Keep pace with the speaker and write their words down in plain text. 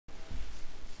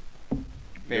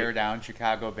Bear down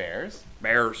Chicago Bears.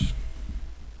 Bears.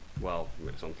 Well,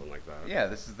 something like that. Yeah,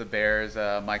 this is the Bears,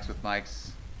 Mike's with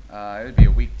Mike's. It would be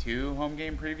a week 2 home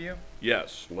game preview.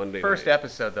 Yes, Monday First night.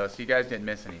 episode, though, so you guys didn't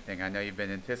miss anything. I know you've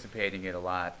been anticipating it a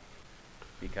lot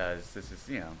because this is,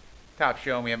 top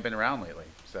show and we haven't been around lately.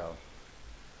 So,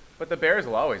 but the Bears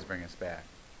will always bring us back.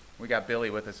 We got Billy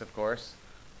with us, of course.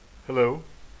 Hello.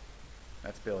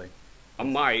 That's Billy.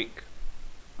 I'm Mike.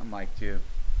 I'm Mike, too.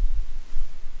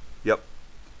 Yep.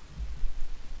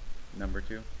 Number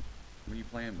 2. What are you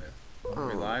playing with? Are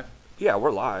we live? Yeah,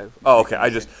 we're live. Oh, okay.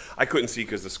 I couldn't see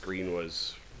because the screen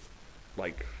was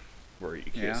like where you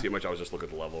can't Yeah. see much. I was just looking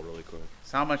at the level really quick.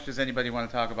 So how much does anybody want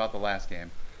to talk about the last game?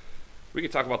 We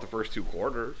could talk about the first 2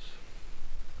 quarters.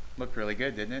 Looked really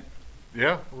good, didn't it?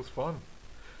 Yeah, it was fun.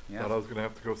 Yeah. Thought I was going to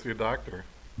have to go see a doctor.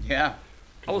 Yeah.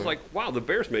 I was like, wow, the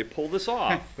Bears may pull this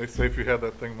off. They say if you had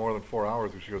that thing more than 4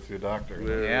 hours, you should go see a doctor.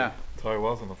 Yeah. That's how I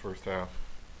was in the first half.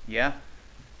 Yeah.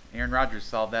 Aaron Rodgers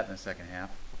solved that in the second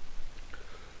half.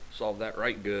 Solved that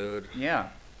right good. Yeah.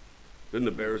 Then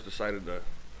the Bears decided to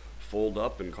fold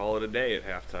up and call it a day at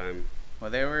halftime. Well,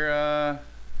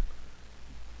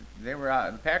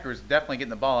 the Packers definitely getting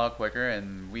the ball out quicker,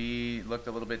 and we looked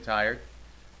a little bit tired.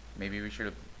 Maybe we should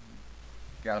have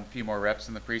got a few more reps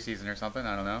in the preseason or something.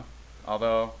 I don't know.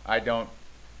 Although I don't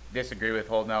disagree with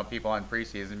holding out people on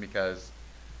preseason because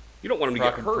You don't want them to get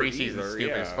fucking hurt preseason's either. stupid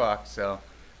Yeah. as fuck. So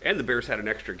And the Bears had an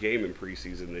extra game in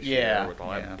preseason this Yeah, year with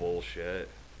all yeah. that bullshit.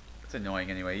 it's annoying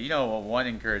anyway. You know what? One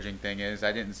encouraging thing is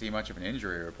I didn't see much of an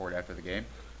injury report after the game.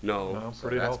 No, No, so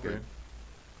pretty that's healthy. good.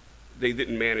 they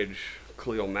didn't manage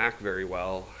Khalil Mack very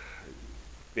well.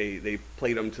 They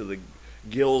played him to the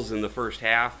gills in the first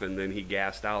half, and then he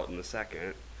gassed out in the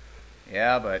second.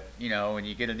 Yeah, but when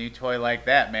you get a new toy like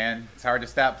that, man, it's hard to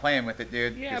stop playing with it,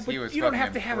 dude. Yeah, 'cause but he was you don't fucking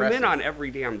have to have him in impressive. on every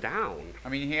damn down. I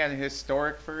mean, he had a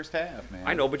historic first half, man.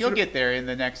 I know, but he'll you- get there in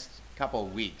the next couple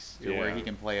of weeks to where Yeah. he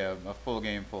can play a full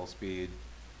game, full speed.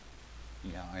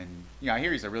 And I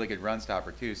hear he's a really good run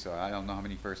stopper too. So I don't know how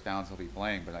many first downs he'll be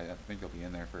playing, but I think he'll be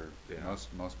in there for Yeah.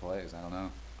 most plays. I don't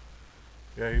know.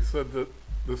 Yeah, he said that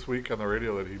this week on the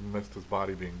radio that he missed his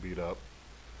body being beat up.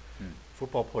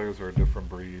 Football players are a different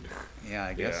breed. Yeah,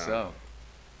 I guess Yeah. so.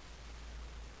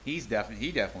 He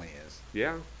definitely is.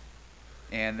 Yeah,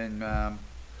 And then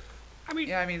I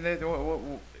mean,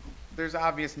 there's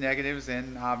obvious negatives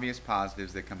and obvious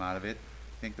positives that come out of it.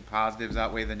 I think the positives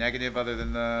outweigh the negative, other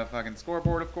than the fucking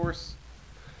scoreboard, of course.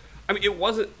 it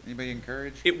wasn't. Anybody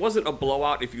encouraged? It wasn't a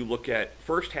blowout if you look at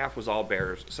first half was all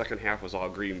Bears, second half was all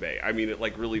Green Bay. I mean,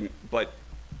 but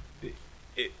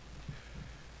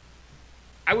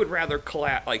I would rather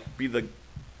be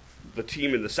the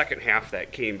team in the second half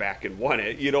that came back and won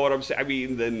it. You know what I'm saying? I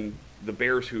mean, than the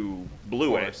Bears who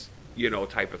blew Of it. course.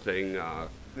 Type of thing.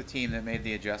 The team that made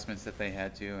the adjustments that they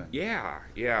had to. And Yeah,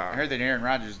 I yeah. heard that Aaron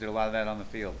Rodgers did a lot of that on the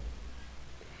field.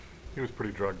 He was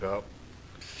pretty drugged up.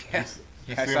 Yes.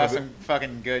 you I see saw him some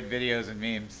fucking good videos and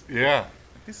memes. Yeah.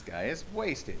 This guy is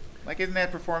wasted. Like, isn't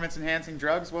that performance-enhancing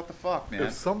drugs? What the fuck, man?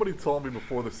 If somebody told me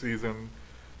before the season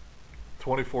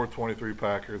 24-23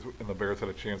 Packers and the Bears had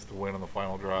a chance to win on the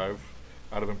final drive,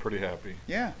 I'd have been pretty happy.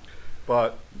 Yeah.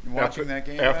 But Watching that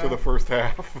game after now? the first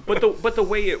half, But the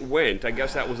way it went, I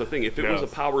guess that was the thing. If it was a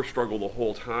Yes. power struggle the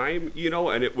whole time,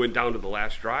 and it went down to the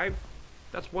last drive,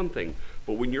 that's one thing.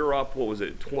 But when you're up,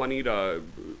 20 to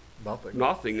nothing.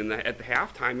 nothing, at the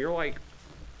halftime, you're like,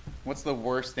 What's the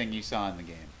worst thing you saw in the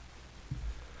game?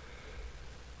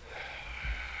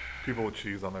 People with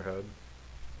cheese on their head.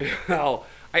 well,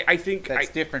 I think That's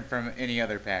different from any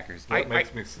other Packers game. That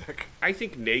makes me sick. I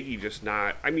think Nagy just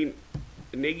not. I mean,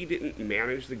 Nagy didn't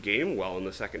manage the game well in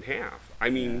the second half. I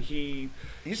mean,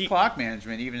 His he clock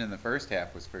management, even in the first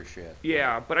half, was for shit.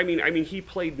 yeah, but I mean, he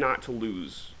played not to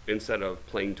lose instead of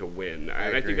playing to win, and I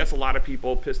agree. think that's a lot of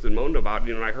people pissed and moaned about.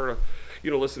 And I heard,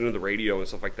 listening to the radio and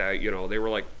stuff like that. They were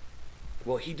like,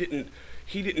 well, he didn't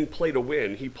play to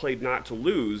win. He played not to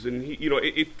lose, and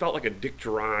it felt like a Dick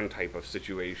Duran type of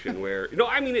situation where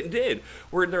it did,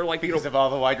 where they're like Because of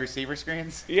all the wide receiver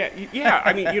screens? Yeah.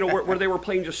 I mean, where they were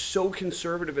playing just so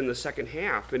conservative in the second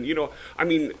half, and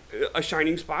a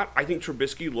shining spot. I think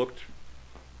Trubisky looked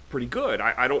pretty good.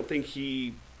 I don't think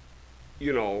he, I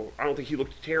don't think he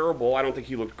looked terrible. I don't think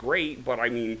he looked great, but I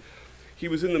mean, he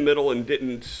was in the middle and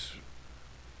didn't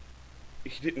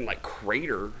like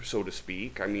crater, so to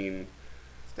speak. I mean,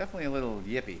 It's definitely a little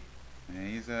yippy.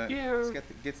 He's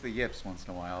gets the yips once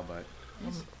in a while, but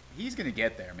he's going to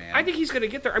get there, man. I think he's going to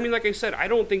get there. I mean, like I said, I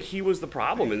don't think he was the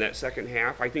problem in that second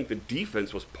half. I think the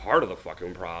defense was part of the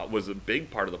fucking problem, was a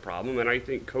big part of the problem, and I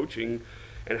think coaching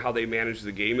and how they managed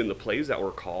the game and the plays that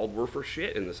were called were for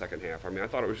shit in the second half. I mean, I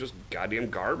thought it was just goddamn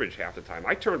garbage half the time.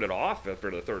 I turned it off after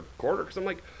the third quarter because I'm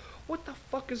like, what the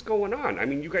fuck is going on? I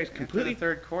mean, you guys After completely. the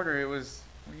third quarter, it was.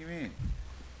 What do you mean?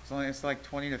 It's like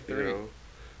 20 to 3. You know,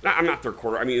 I'm not third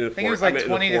quarter. I mean, in the I think it fourth. was like I meant in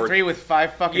the 20 to fourth. 3 with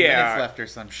 5 fucking Yeah. minutes left or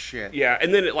some shit. Yeah,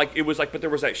 and then it was like, but there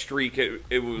was that streak.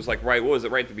 It was like what was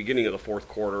it? Right at the beginning of the fourth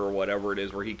quarter or whatever it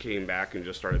is, where he came back and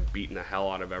just started beating the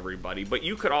hell out of everybody. But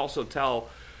you could also tell,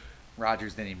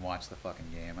 Rodgers didn't even watch the fucking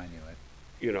game. I knew it.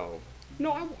 you know,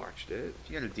 no, I watched it. If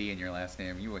you had a D in your last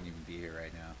name, you wouldn't even be here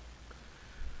right now.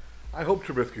 I hope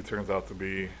Trubisky turns out to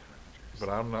be, but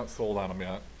I'm not sold on him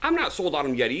yet. I'm not sold on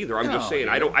him yet either. I'm just No, saying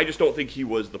dude. I just don't think he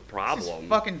was the It's problem. his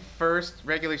fucking first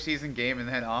regular season game in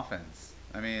that offense.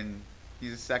 I mean,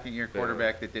 he's a second-year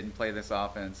quarterback that didn't play this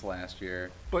offense last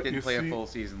year. But didn't you play a see- full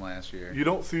season last year. You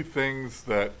don't see things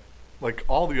that, like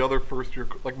all the other first-year,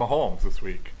 like Mahomes this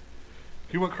week.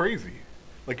 He went crazy.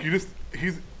 Like this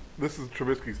is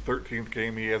Trubisky's 13th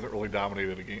game. He hasn't really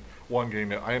dominated one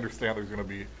game yet. I understand there's going to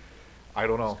be, I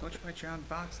don't He was know. coached by John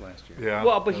Fox last year. Yeah.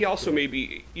 Well, but he that's also true.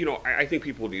 maybe, you know, I think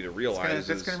people need to It's realize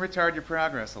going to retard your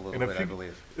progress a little And bit, I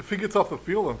believe. if he gets off the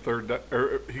field on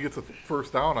or he gets a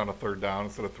first down on a third down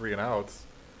instead of 3 and outs,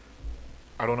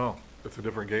 I don't know. It's a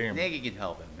different game. Nagy can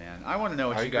help him, man. I want to know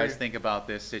what I you guys agree. think about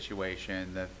this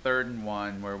situation. The 3rd and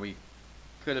 1 where we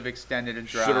could have extended a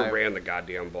drive. should have ran the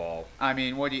goddamn ball. I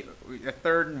mean, what do you? A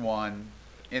 3rd and 1,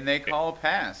 and they call a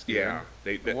pass. Dude. Yeah,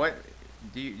 What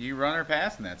do you run or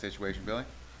pass in that situation, Billy?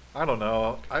 I don't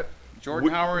know. Jordan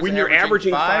When- Howard's when you're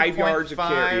averaging 5 yards a carry,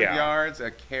 5 yeah. yards a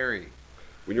carry.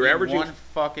 When you're Need averaging 1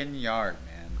 fucking yard,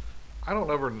 man. I don't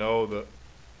ever know that.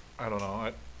 I don't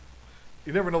know.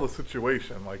 You never know the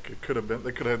situation. Like it could have been.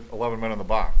 They could have had 11 men in the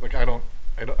box. Like I don't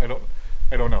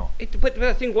know. But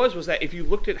the thing was that if you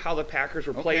looked at how the Packers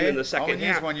were playing in the all second we need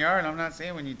is half, 1 yard. I'm not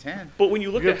saying we need 10. but when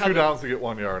you look You at get how 2 the, downs to get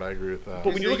 1 yard. I agree with that.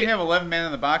 But when you So look can at- have 11 men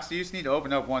in the box, you just need to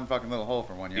open up one fucking little hole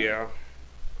for 1 yard.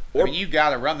 yeah, I mean, you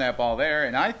got to run that ball there,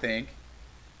 and I think.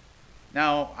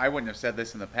 Now, I wouldn't have said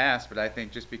this in the past, but I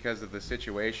think just because of the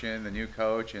situation, the new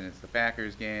coach, and it's the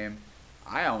Packers game,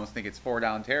 I almost think it's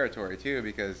 4-down territory too,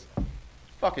 because you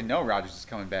fucking know Rodgers is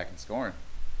coming back and scoring.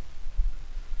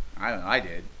 I don't know. I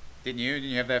did. Didn't you? Didn't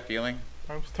you have that feeling?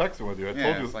 I was texting with you. I Yeah,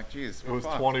 told you it's like, Jesus, it we're was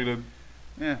fucked. 20 to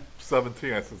Yeah.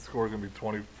 17. I said the score's gonna be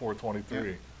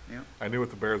 24-23. Yeah. I knew what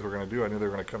the Bears were gonna do. I knew they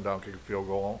were gonna come down, kick a field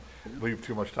goal, leave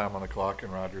too much time on the clock,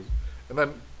 and Rodgers. And then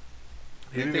he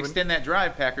If didn't they even extend that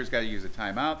drive, Packers got to use a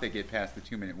timeout. They get past the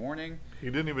 2-minute warning. he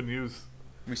didn't even use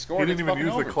We he scored. didn't it's even fucking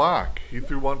use over. the clock. He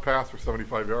threw 1 pass for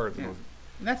 75 yards. And Yeah. it was,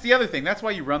 And that's the other thing. That's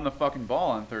why you run the fucking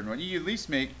ball on 3rd and 1. You at least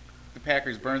make the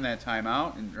Packers burn that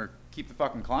timeout or keep the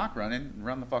fucking clock running and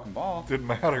run the fucking ball. didn't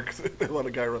matter because they let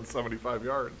a guy run 75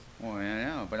 yards. Well, I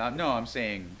know, but I'm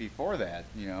saying before that,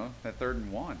 that 3rd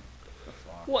and 1. The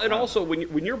fuck? well, and I don't also know.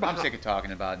 when you're I'm behind, sick of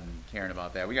talking about and caring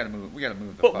about that. We got to move. We got to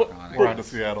move the But- fuck but- on. I We're on guess.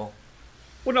 to Seattle.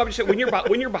 well, no, I'm just saying, when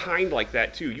you're behind like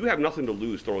that too, you have nothing to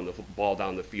lose throwing the ball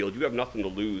down the field. You have nothing to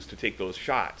lose to take those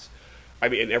shots. I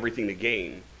mean, and everything to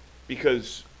gain,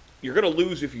 because you're going to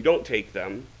lose if you don't take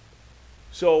them.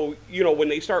 So, when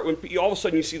they start, when all of a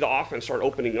sudden you see the offense start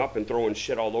opening up and throwing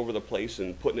shit all over the place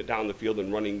and putting it down the field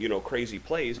and running, crazy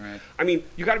plays. Right. I mean,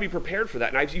 you got to be prepared for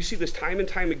that. And you see this time and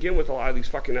time again with a lot of these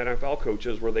fucking NFL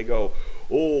coaches where they go,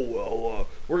 "Oh well,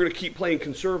 we're gonna keep playing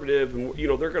conservative, and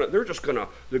they're just gonna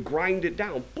grind it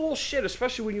down." Bullshit.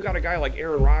 Especially when you got a guy like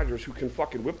Aaron Rodgers who can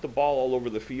fucking whip the ball all over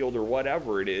the field or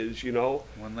whatever it is.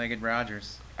 One-legged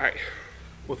Rodgers.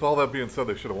 With all that being said,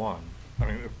 they should have won. I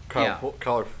mean, if Kyle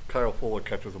Fuller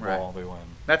catches the ball, they win.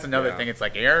 That's another Yeah. thing. It's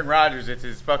like Aaron Rodgers. It's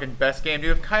his fucking best game,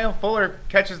 dude. If Kyle Fuller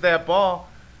catches that ball,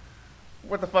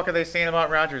 what the fuck are they saying about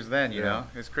Rodgers then? You Yeah. know,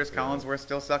 is Chris Collinsworth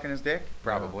still sucking his dick?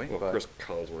 Probably. Well, but- Chris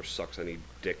Collinsworth sucks any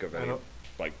dick of I any don't-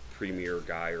 like premier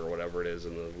guy or whatever it is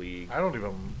in the league.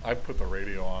 I put the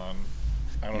radio on.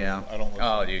 I don't listen.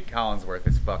 Oh, dude, Collinsworth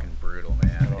is fucking brutal, I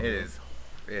man. don't It know. is.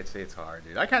 It's hard,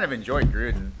 dude. I kind of enjoyed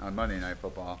Gruden on Monday Night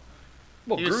Football.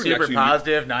 Well, He was Gruden super actually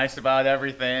positive, nice about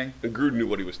everything. and Gruden knew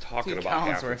what he was talking Dude, about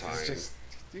half the Collinsworth time. is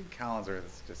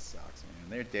Collinsworth just sucks, man.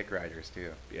 They're dick riders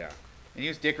too. Yeah. And he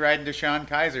was dick riding Deshaun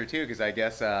Kaiser too, because I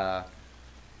guess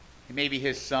maybe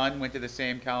his son went to the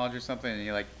same college or something,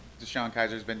 and Deshaun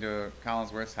Kaiser's been to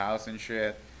Collinsworth's house and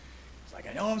shit. It's like,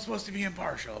 I know I'm supposed to be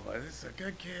impartial, but this is a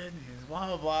good kid. He's blah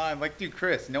blah blah. I'm like, dude,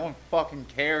 Chris, no one fucking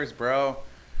cares, bro.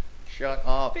 Shut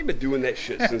up. They've been doing that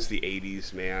shit since the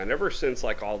 80s, man. Ever since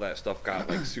all that stuff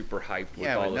got super hyped with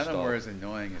Yeah, all but the none stuff. of them were as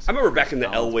annoying as. I remember back Chris in the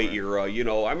Elway Collinsworth.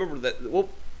 era, I remember that. Well,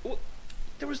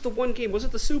 there was the one game. Was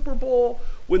it the Super Bowl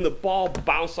when the ball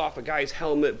bounced off a guy's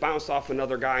helmet, bounced off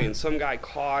another guy, and some guy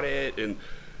caught it, and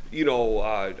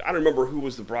I don't remember who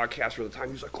was the broadcaster at the time.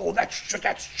 He was like, "Oh, that's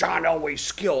John Elway's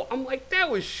skill." I'm like, that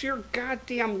was sheer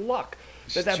goddamn luck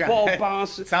that ball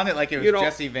bounced. It sounded like it was you know,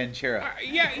 Jesse Ventura.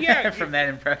 Yeah. From that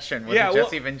impression, was Yeah, it well,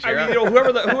 Jesse Ventura? I mean,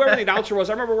 whoever the announcer was,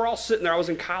 I remember we're all sitting there. I was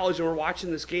in college and we're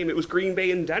watching this game. It was Green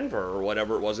Bay and Denver or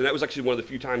whatever it was, and that was actually one of the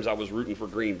few times I was rooting for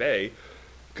Green Bay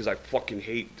because I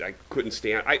couldn't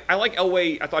stand. I like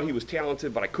Elway. I thought he was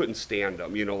talented, but I couldn't stand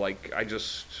him. No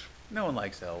one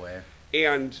likes Elway.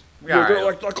 And Yeah, they're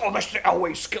right. like, oh, that's the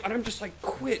Elway skill. And I'm just like,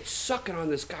 quit sucking on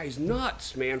this guy's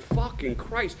nuts, man. Fucking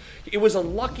Christ. It was a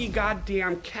lucky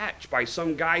goddamn catch by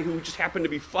some guy who just happened to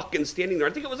be fucking standing there.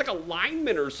 I think it was like a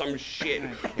lineman or some shit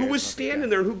who was standing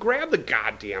there and who grabbed the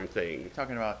goddamn thing.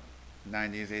 Talking about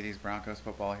 90s, 80s Broncos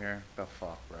football here. The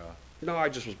fuck, bro. No, I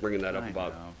just was bringing that up I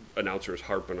about know. announcers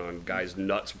harping on guys'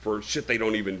 nuts for shit they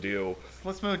don't even do.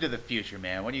 Let's move to the future,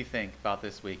 man. What do you think about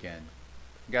this weekend?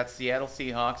 We got Seattle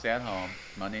Seahawks at home,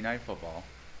 Monday Night Football.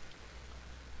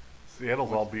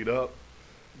 Seattle's all beat up.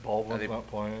 Baldwin's Are they- not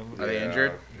playing. Are they Yeah,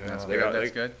 injured? yeah. That's They good. got- That's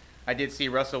they- good. I did see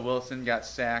Russell Wilson got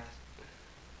sacked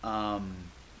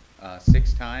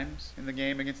 6 times in the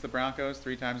game against the Broncos,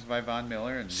 3 times by Von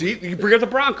Miller. And See, you bring up the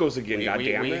Broncos again, we,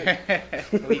 goddamn we,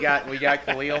 it. we got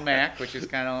Khalil Mack, which is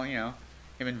kind of,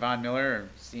 him and Von Miller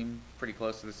seem pretty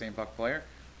close to the same puck player.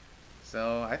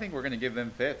 So I think we're going to give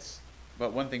them fits.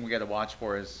 But one thing we got to watch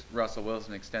for is Russell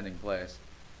Wilson extending plays.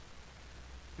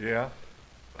 Yeah.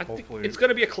 I think Hopefully. it's going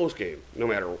to be a close game, no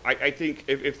matter. I think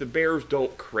if the Bears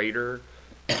don't crater,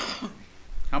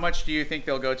 How much do you think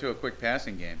they'll go to a quick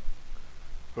passing game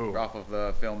Who? off of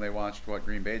the film they watched what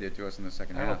Green Bay did to us in the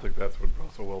second I half? don't think that's what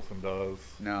Russell Wilson does.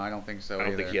 No, I don't think so I don't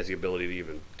either. think he has the ability to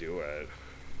even do it.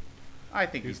 I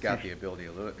think he's He's got too- the ability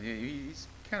to do it. He's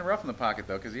kind of rough in the pocket,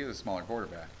 though, because he's a smaller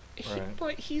quarterback. Right.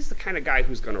 But he's the kind of guy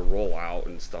who's going to roll out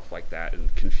and stuff like that,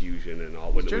 and confusion and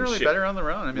all. He's generally better on the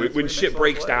run. I mean, that's when where he shit makes a lot of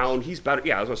breaks plays. down, he's better.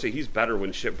 Yeah, I was going to say he's better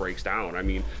when shit breaks down. I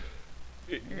mean,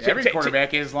 Every to-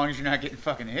 quarterback is, as long as you're not getting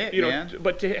fucking hit, you know, man.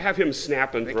 but to have him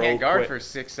snap and They throw can't guard quick, for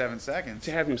 6-7 seconds.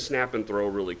 to have him snap and throw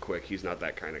really quick, he's not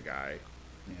that kind of guy.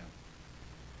 Yeah.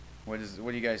 What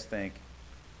do you guys think?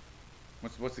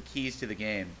 What's the keys to the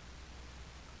game?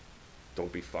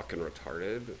 Don't be fucking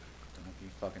retarded. Don't be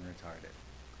fucking retarded.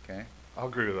 Okay. I'll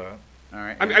agree with that. All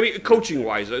right. I mean, coaching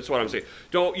wise, that's what I'm saying.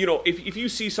 Don't, if you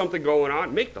see something going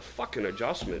on, make the fucking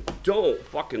adjustment. Don't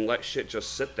fucking let shit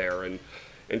just sit there and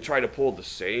try to pull the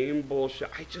same bullshit.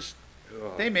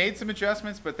 They made some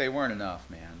adjustments, but they weren't enough,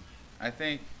 man. I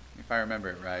think, if I remember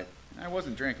it right, I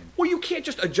wasn't drinking. Well, you can't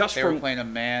just adjust They were from. playing a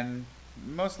man,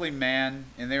 mostly man,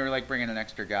 and they were like bringing an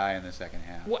extra guy in the second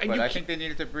half. Well, and but you I can't- think they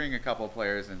needed to bring a couple of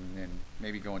players and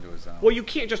maybe go into a zone. Well, you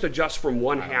can't just adjust from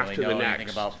one I don't half really to the know next.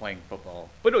 anything about playing football.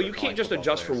 But no, you or can't calling just football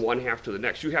adjust players. from one half to the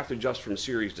next. You have to adjust from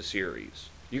series to series.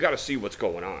 You got to see what's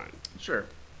going on. Sure.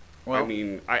 Well, I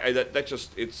mean, that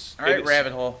just it's. all right, it's,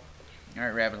 rabbit hole. All right,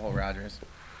 rabbit hole, Rogers.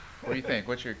 What do you think?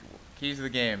 What's your keys to the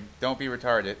game? Don't be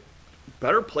retarded.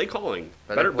 Better play calling,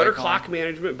 Better better play clock calling.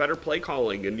 management, better play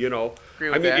calling, and Agree with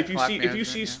I mean, that, if you clock see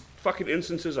management, yeah. fucking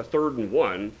instances of 3rd and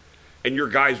 1, and your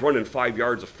guy's running 5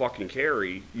 yards of fucking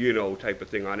carry, type of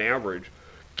thing on average,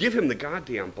 give him the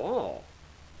goddamn ball.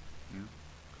 Yeah.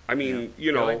 I mean,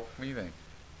 Yeah. Really? What do you think?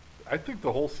 I think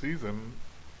the whole season,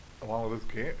 along with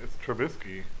this game, it's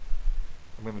Trubisky.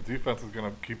 I mean, the defense is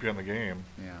going to keep you in the game.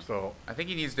 Yeah. So, I think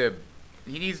he needs to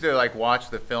like watch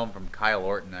the film from Kyle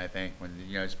Orton. I think when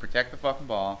just protect the fucking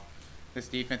ball. This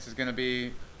defense is going to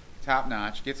be top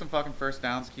notch. Get some fucking first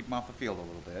downs. Keep them off the field a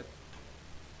little bit.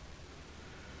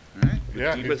 All right.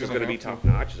 yeah. Defense he's is going to be have top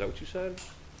notch. Is that what you said?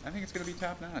 I think it's going to be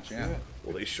top notch. Yeah. Yeah.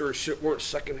 Well, they sure as shit weren't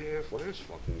second half last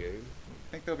fucking game.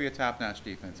 I think they'll be a top notch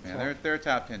defense, man. Top. They're a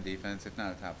top 10 defense, if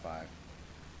not a top 5.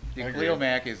 I agree. Khalil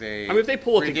Mack is a I mean, if they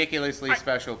pull it to- ridiculously I-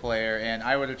 special player, and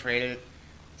I would have traded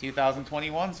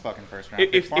 2021's fucking first round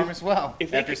If- pick if- for him if- as well.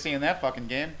 if they After could- seeing that fucking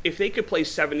game, If they could play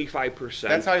 75%,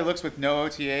 that's how he looks with no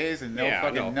OTAs and no Yeah,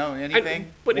 fucking no.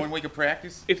 anything. But if- 1 week of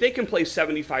practice. if they can play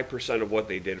 75% of what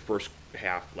they did first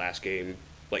half last game,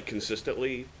 like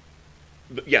consistently,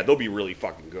 yeah, they'll be really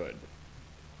fucking good.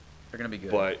 They're gonna be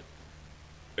good. But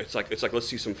it's like let's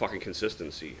see some fucking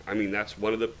consistency. I mean, that's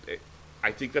one of the.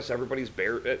 I think that's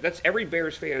that's every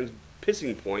Bears fan's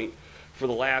pissing point for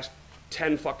the last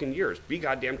 10 fucking years. Be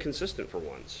goddamn consistent for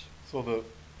once. So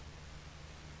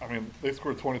they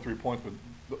scored 23 points, but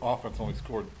the offense only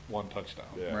scored 1 touchdown.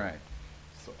 Yeah. right.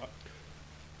 So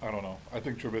I don't know. I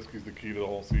think Trubisky's the key to the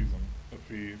whole season. If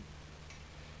he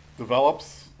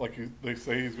develops like they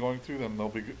say he's going to, then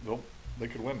they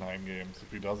could win 9 games.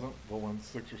 If he doesn't, they'll win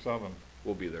 6 or 7.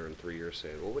 We'll be there in 3 years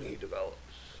saying, well, when he develops.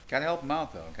 Gotta help him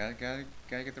out though.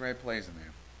 Gotta get the right plays in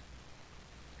there.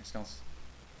 just don't.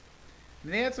 I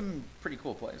mean, they had some pretty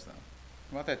cool plays though.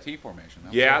 How about that T formation? That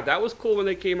was Yeah, cool. that was cool when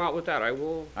they came out with that.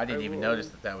 I didn't even notice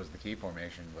that was the T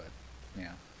formation, but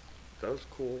yeah, That was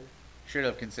cool. should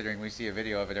have, considering we see a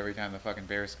video of it every time the fucking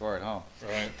Bears score at home.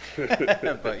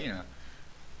 Right. But you know.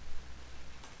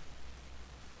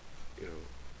 You know.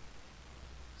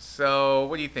 So,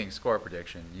 what do you think? Score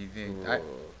prediction? You think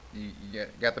you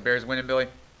got the Bears winning, Billy?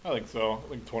 I think so. I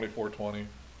think 24-20.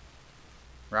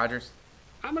 Rogers?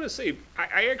 I'm gonna say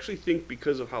I actually think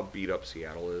because of how beat up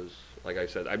Seattle is. Like I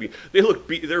said, I mean they look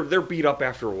they're beat up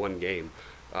after one game,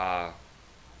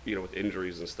 with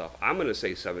injuries and stuff. I'm gonna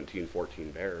say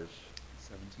 17-14 Bears.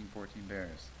 17-14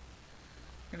 Bears.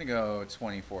 I'm gonna go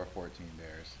 24-14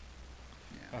 Bears.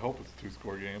 I hope it's a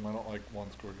 2-score game. I don't like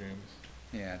 1-score games.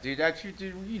 Yeah, dude,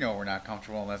 you know we're not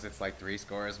comfortable unless it's like 3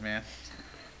 scores, man.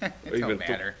 It Even don't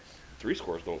matter. 3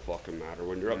 scores don't fucking matter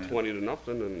when you're up Yeah. 20-0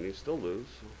 and you still lose.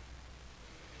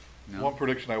 No, One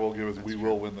prediction I will give is That's we true.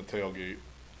 will win the tailgate.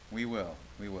 we will.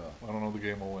 We will. I don't know the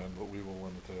game will win, but we will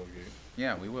win the tailgate.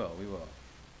 Yeah, we will. We will.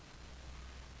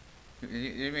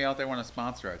 Anybody out there want to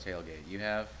sponsor our tailgate? You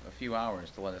have a few hours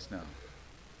to let us know.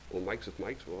 Well, Mike's if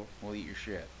Mike's will. We'll eat your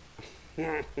shit.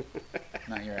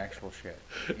 Not your actual shit.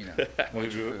 You know. No,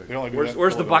 food. they only do that Where's in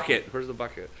where's the Philadelphia. bucket? Where's the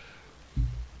bucket?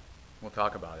 We'll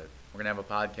talk about it. We're gonna have a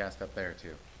podcast up there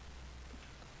too.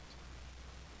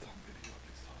 It's on video,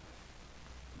 they saw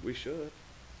it. We should.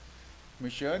 We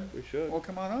should. We should. Well,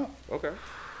 come on up. Okay.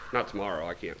 Not tomorrow.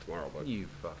 I can't tomorrow, but You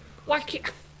fucking. why pussy.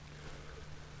 can't?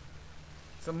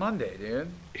 It's a Monday, dude.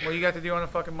 What do you got to do on a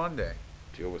fucking Monday?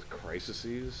 Deal with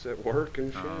crises at work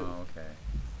and shit. Oh, okay.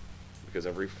 Because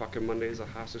every fucking Monday is a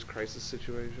hostage crisis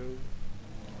situation.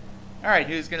 All right,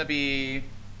 who's your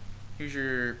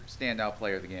standout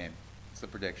player of the game? What's the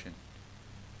prediction?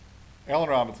 Allen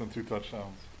Robinson, 2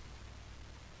 touchdowns.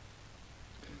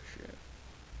 Shit.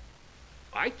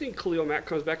 I think Khalil Mack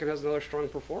comes back and has another strong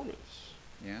performance.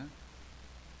 Yeah. I'm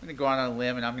gonna go out on a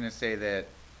limb and I'm gonna say that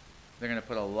they're gonna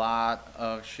put a lot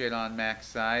of shit on Mac's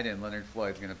side, and Leonard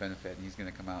Floyd's gonna benefit, and he's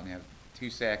gonna come out and have 2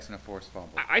 sacks and a forced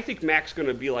fumble. I think Mack's going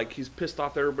to be like, he's pissed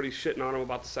off that everybody's shitting on him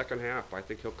about the second half. I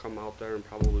think he'll come out there and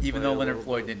probably Even play though a Leonard little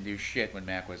Floyd bit. didn't do shit when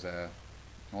Mac was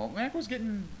Mac was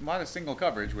getting a lot of single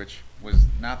coverage, which was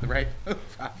not the right move,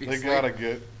 obviously. They gotta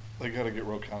get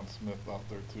Roquan Smith out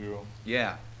there too,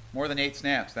 Yeah, more than 8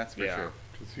 snaps, that's for Yeah. sure.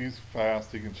 because he's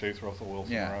fast. He can chase Russell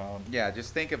Wilson Yeah, around. yeah.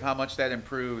 Just think of how much that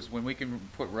improves when we can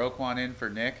put Roquan in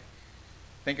for Nick.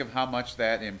 Think of how much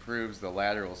that improves the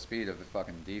lateral speed of the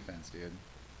fucking defense, dude.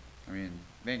 I mean,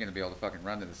 they ain't gonna be able to fucking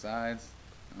run to the sides.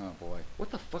 Oh boy,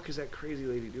 What the fuck is that crazy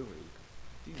lady doing?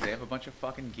 dude, they have a bunch of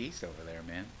fucking geese over there,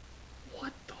 man.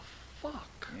 What the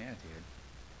fuck? Yeah, dude.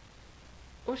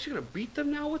 Oh, is she going to beat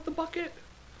them now with the bucket?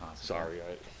 Possible. Sorry,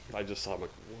 I just saw, I'm like,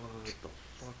 what the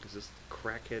fuck is this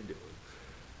crackhead doing?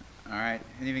 All right.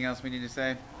 Anything else we need to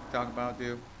say? Talk about?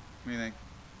 Do? Anything?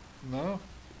 No,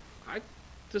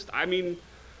 I mean,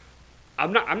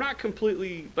 I'm not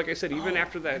completely, like I said, even Oh,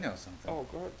 after that. I know something. Oh,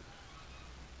 God.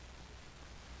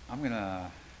 I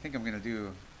think I'm gonna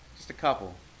do just a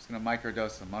couple. Just gonna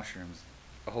microdose some mushrooms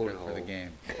Oh, for, no. for the game.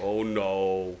 Oh,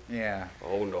 no. Yeah.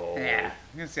 Oh, no. Yeah.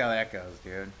 I'm gonna see how that goes,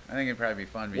 dude. I think it'd probably be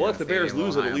fun. being Well, in if the stadium Bears a little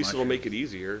lose it, high at on least it'll make it mushrooms.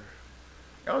 easier.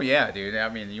 Oh yeah, dude. I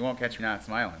mean, you won't catch me not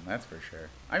smiling. That's for sure.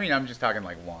 I mean, I'm just talking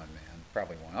like one, man.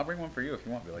 Probably one. I'll bring one for you if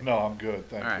you want, Billy. no, I'm good.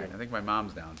 Thank All right. you. I think my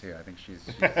mom's down too. I think she's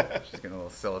getting a little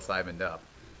psilocybined up.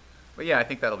 But yeah, I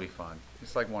think that'll be fun.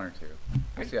 Just like 1 or 2.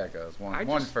 We'll see how it goes. I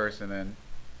One just- first, and then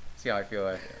see how I feel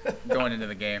like going into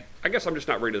the game. I guess I'm just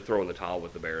not ready to throw in the towel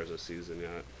with the Bears this season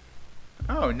yet.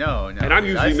 Oh no. And I'm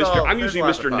dude. usually There's lots of Mr.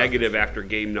 positives Negative there. after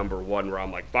game number 1, where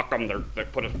I'm like, fuck them, they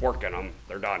put a fork in them,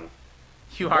 they're done.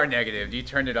 You are negative. You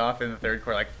turned it off in the third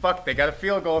quarter. Like fuck, they got a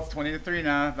field goal. It's 20-3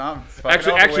 now. No, it's fucking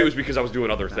over Actually, it was with. because I was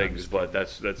doing other I'm things, just but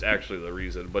that's actually the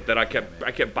reason. But then I kept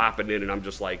bopping in, and I'm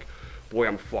just like, boy,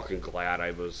 I'm fucking glad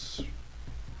I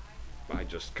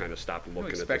just kind of stopped You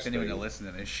looking at expect this anyone thing. to listen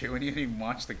to this shit when you didn't even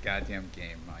watch the goddamn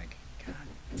game, Mike? God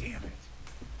damn it!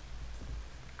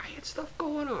 I had stuff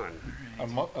going on.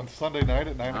 On Sunday night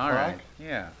at 9 All o'clock. right.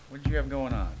 Yeah. What did you have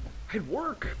going on? I had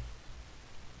work.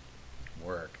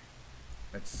 Work.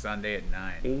 That's Sunday at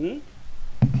 9.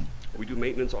 Mm-hmm. We do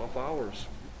maintenance off hours.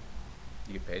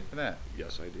 You get paid for that?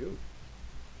 Yes, I do.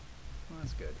 Well,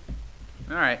 that's good.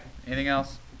 All right. Anything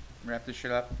else? Wrap this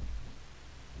shit up.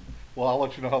 Well, I'll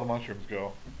let you know how the mushrooms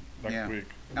go next Yeah. week.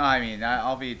 No, I mean,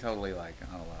 I'll be totally like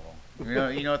on a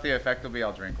level. You know what the effect will be?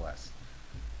 I'll drink less.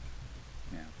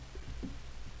 Yeah.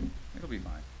 It'll be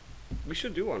fine. We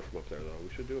should do one from up there, though.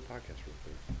 We should do a podcast from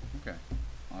up there. Okay.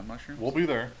 On mushrooms? We'll be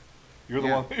there. You're the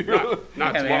Yeah. one.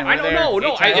 Not Yeah, tomorrow. man, I we're don't there know. 8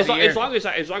 No, times as, a year.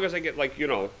 as long as I get like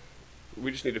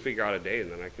we just need to figure out a day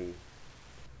and then I can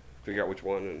figure out which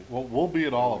one. And Well, we'll be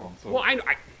at all of them. So well, I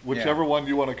whichever Yeah. one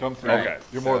you want to come to, Okay.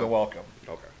 you're more So- than welcome.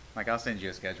 okay. Mike, I'll send you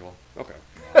a schedule. Okay.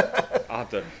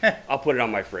 I'll put it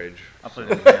on my fridge. I'll put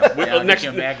it in the mail. Yeah, I'll next-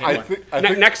 get you a magnet I one. think. I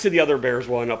think. Next to the other Bears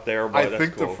one up there. But I that's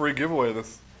think cool. the free giveaway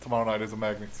this tomorrow night is a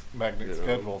magnet You know.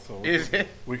 schedule. So Is it?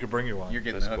 we could bring you one. You're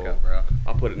getting That's the cool. hookup, bro.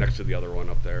 I'll put it next to the other one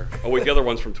up there. Oh wait, the other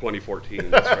one's from 2014.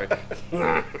 That's right.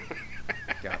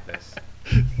 Got this.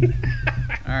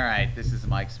 All right, this is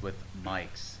Mike's with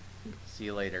Mike's. See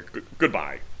you later.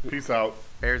 Goodbye. Peace out.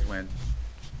 Bears win.